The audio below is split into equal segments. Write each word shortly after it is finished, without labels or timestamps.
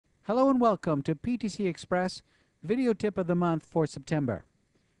Hello and welcome to PTC Express Video Tip of the Month for September.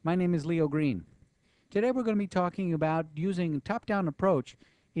 My name is Leo Green. Today we're going to be talking about using a top-down approach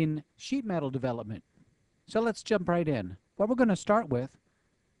in sheet metal development. So let's jump right in. What we're going to start with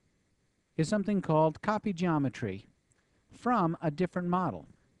is something called copy geometry from a different model.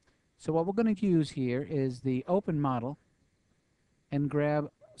 So what we're going to use here is the open model and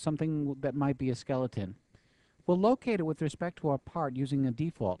grab something that might be a skeleton. We'll locate it with respect to our part using a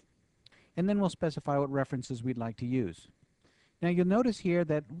default, and then we'll specify what references we'd like to use. Now you'll notice here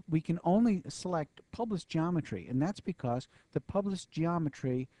that we can only select Publish Geometry, and that's because the Publish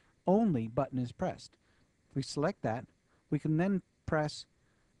Geometry only button is pressed. If we select that, we can then press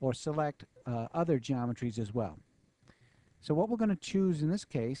or select other geometries as well. So what we're going to choose in this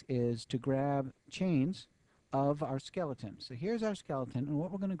case is to grab chains of our skeleton. So here's our skeleton, and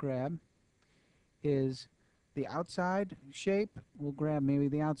what we're going to grab is the outside shape. We'll grab maybe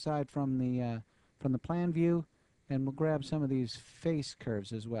the outside from the plan view, and we'll grab some of these face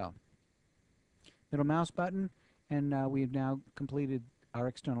curves as well. Middle mouse button, and we've now completed our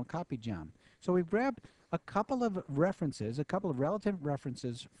external copy geom. So we've grabbed a couple of references, a couple of relative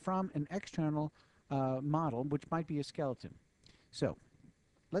references from an external model, which might be a skeleton. So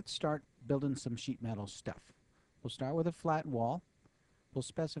let's start building some sheet metal stuff. We'll start with a flat wall. We'll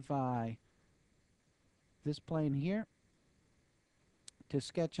specify this plane here to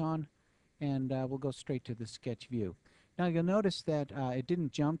sketch on, and we'll go straight to the sketch view. Now you'll notice that it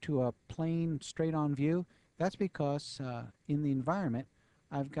didn't jump to a plain straight-on view. That's because in the environment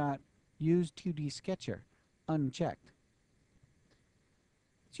I've got Use 2D Sketcher unchecked.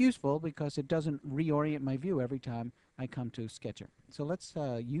 It's useful because it doesn't reorient my view every time I come to Sketcher. So let's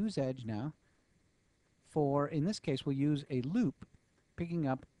use Edge now. In this case, we'll use a loop picking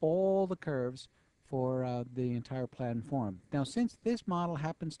up all the curves for the entire plan form. Now since this model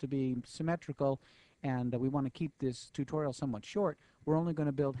happens to be symmetrical and we want to keep this tutorial somewhat short, we're only going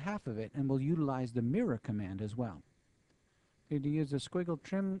to build half of it, and we'll utilize the mirror command as well. We're going to use the squiggle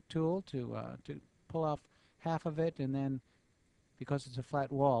trim tool to pull off half of it, and then because it's a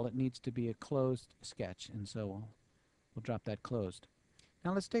flat wall it needs to be a closed sketch, and so we'll drop that closed.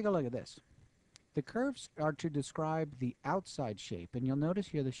 Now let's take a look at this. The curves are to describe the outside shape, and you'll notice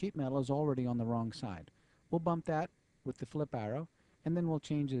here the sheet metal is already on the wrong side. We'll bump that with the flip arrow, and then we'll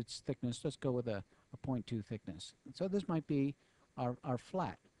change its thickness. Let's go with a 0.2 thickness. So this might be our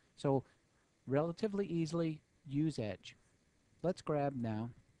flat. So relatively easily use Edge. Let's grab now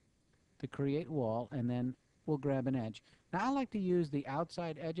the Create Wall, and then we'll grab an edge. Now I like to use the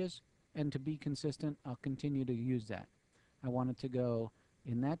outside edges, and to be consistent I'll continue to use that. I want it to go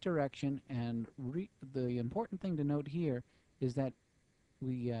in that direction, and the important thing to note here is that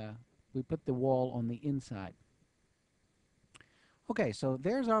we put the wall on the inside. Okay, so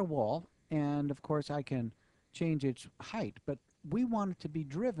there's our wall, and of course I can change its height, but we want it to be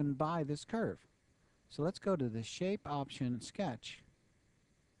driven by this curve. So let's go to the Shape option, Sketch,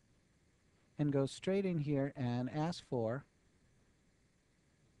 and go straight in here and ask for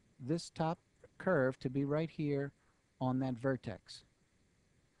this top curve to be right here on that vertex.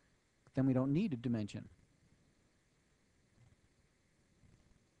 Then we don't need a dimension.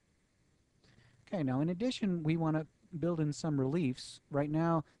 Okay, now in addition we want to build in some reliefs. Right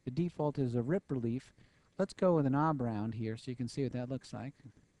now the default is a rip relief. Let's go with an knob round here so you can see what that looks like,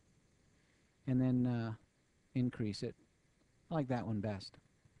 and then increase it. I like that one best.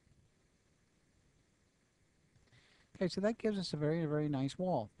 Okay, so that gives us a very, very nice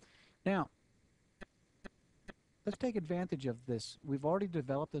wall. Now let's take advantage of this. We've already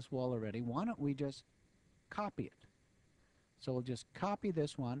developed this wall already. Why don't we just copy it? So we'll just copy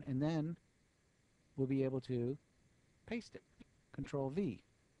this one, and then we'll be able to paste it. Control V.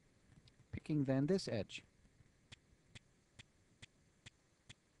 Picking then this edge.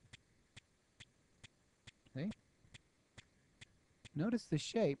 See? Notice the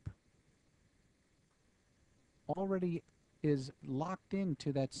shape already is locked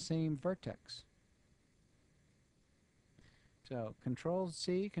into that same vertex. So Control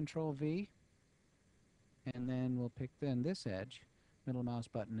C, Control V, and then we'll pick then this edge, middle mouse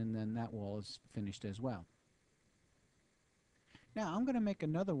button, and then that wall is finished as well. Now I'm going to make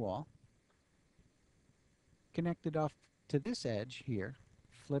another wall connected off to this edge here,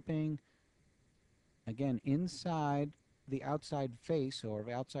 flipping again inside the outside face or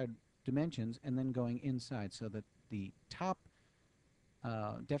outside dimensions, and then going inside so that the top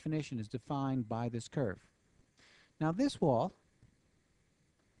definition is defined by this curve. Now this wall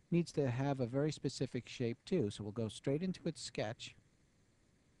needs to have a very specific shape too, so we'll go straight into its sketch,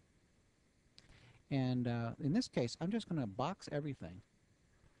 and in this case I'm just going to box everything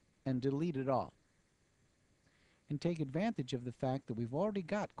and delete it all, and take advantage of the fact that we've already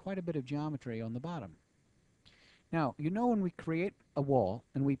got quite a bit of geometry on the bottom. Now, you know, when we create a wall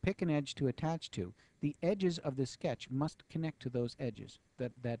and we pick an edge to attach to, the edges of the sketch must connect to those edges,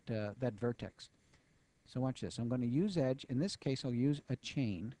 that vertex. So watch this. I'm going to use edge. In this case, I'll use a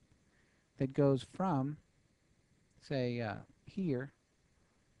chain that goes from, say, here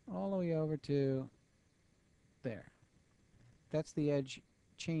all the way over to there. That's the edge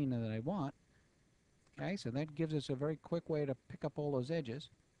chain that I want. Okay, so that gives us a very quick way to pick up all those edges.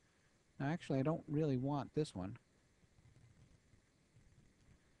 Now, actually, I don't really want this one.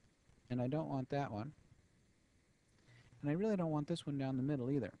 And I don't want that one. And I really don't want this one down the middle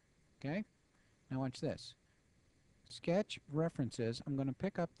either. Okay? Now watch this. Sketch references. I'm going to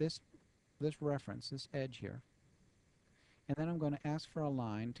pick up this reference, this edge here. And then I'm going to ask for a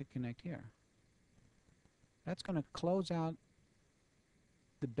line to connect here. That's going to close out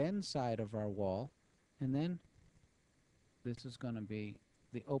the bend side of our wall. And then this is going to be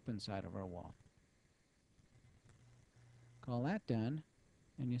the open side of our wall. Call that done.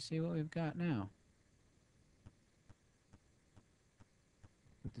 And you see what we've got now.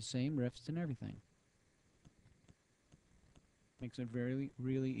 With the same rifts and everything. Makes it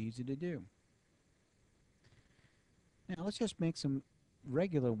really easy to do. Now let's just make some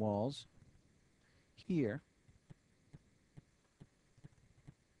regular walls here.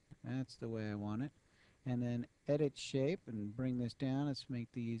 That's the way I want it. And then edit shape and bring this down. Let's make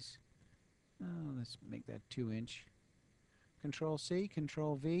these, let's make that 2-inch. Control C,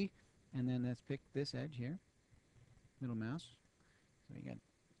 Control V, and then let's pick this edge here. Middle mouse. So we got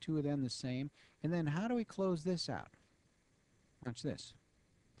two of them the same. And then how do we close this out? Watch this.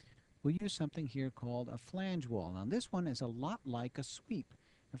 We'll use something here called a flange wall. Now this one is a lot like a sweep.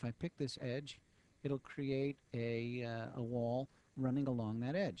 If I pick this edge, it'll create a wall running along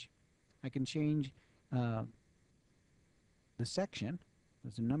that edge. I can change the section.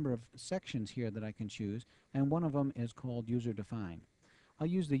 There's a number of sections here that I can choose, and one of them is called user define. I'll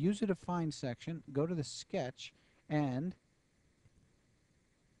use the user define section, go to the sketch, and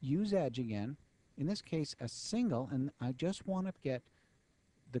use edge again. In this case, a single, and I just want to get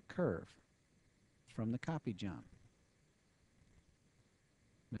the curve from the copy job.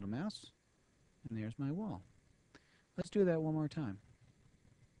 Middle mouse, and there's my wall. Let's do that one more time.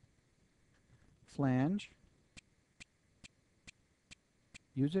 Flange,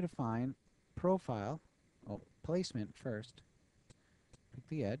 user define, profile, placement first. Pick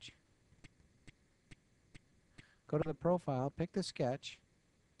the edge. Go to the profile, pick the sketch,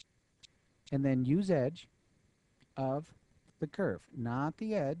 and then use edge of the curve. Not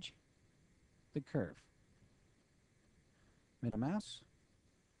the edge, the curve. Middle mouse,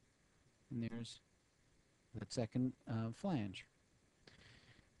 and there's that second flange.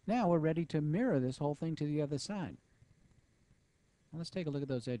 Now we're ready to mirror this whole thing to the other side. Well, let's take a look at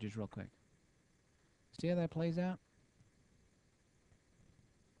those edges real quick. See how that plays out?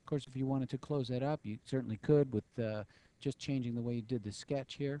 Of course, if you wanted to close that up, you certainly could with just changing the way you did the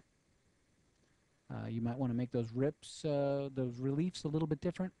sketch here. You might want to make those rips, those reliefs a little bit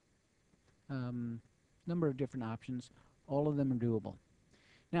different. Number of different options. All of them are doable.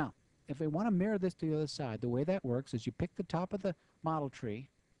 Now, if we want to mirror this to the other side, the way that works is you pick the top of the model tree,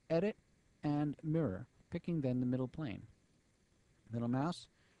 edit, and mirror, picking then the middle plane. Middle mouse,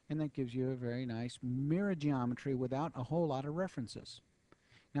 and that gives you a very nice mirror geometry without a whole lot of references.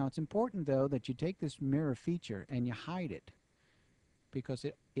 Now it's important though that you take this mirror feature and you hide it, because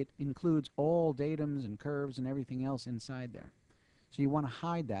it includes all datums and curves and everything else inside there. So you want to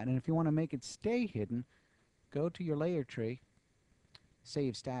hide that, and if you want to make it stay hidden, go to your layer tree,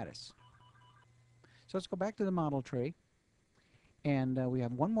 save status. So let's go back to the model tree, and we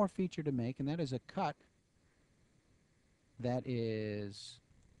have one more feature to make, and that is a cut that is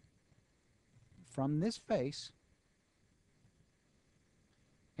from this face,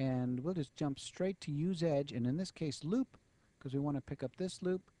 and we'll just jump straight to use edge, and in this case loop, because we want to pick up this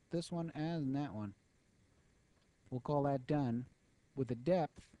loop, this one, and that one. We'll call that done with a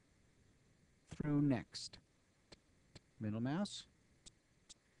depth through next. Middle mouse,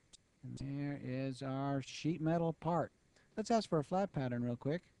 and there is our sheet metal part. Let's ask for a flat pattern real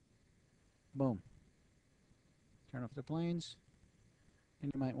quick. Boom. Turn off the planes,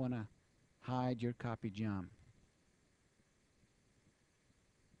 and you might want to hide your copy geom.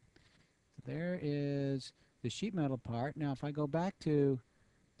 So there is the sheet metal part. Now if I go back to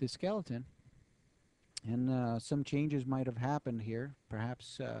the skeleton, and some changes might have happened here.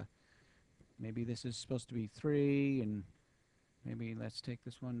 Perhaps maybe this is supposed to be 3, and maybe let's take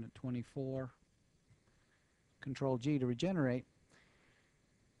this one to 24. Control G to regenerate.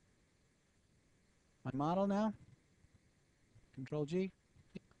 my model now. Control G.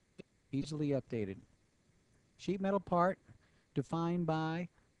 Easily updated. Sheet metal part defined by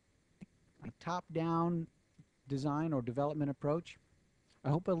a top-down design or development approach. I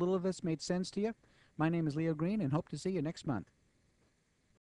hope a little of this made sense to you. My name is Leo Green and hope to see you next month.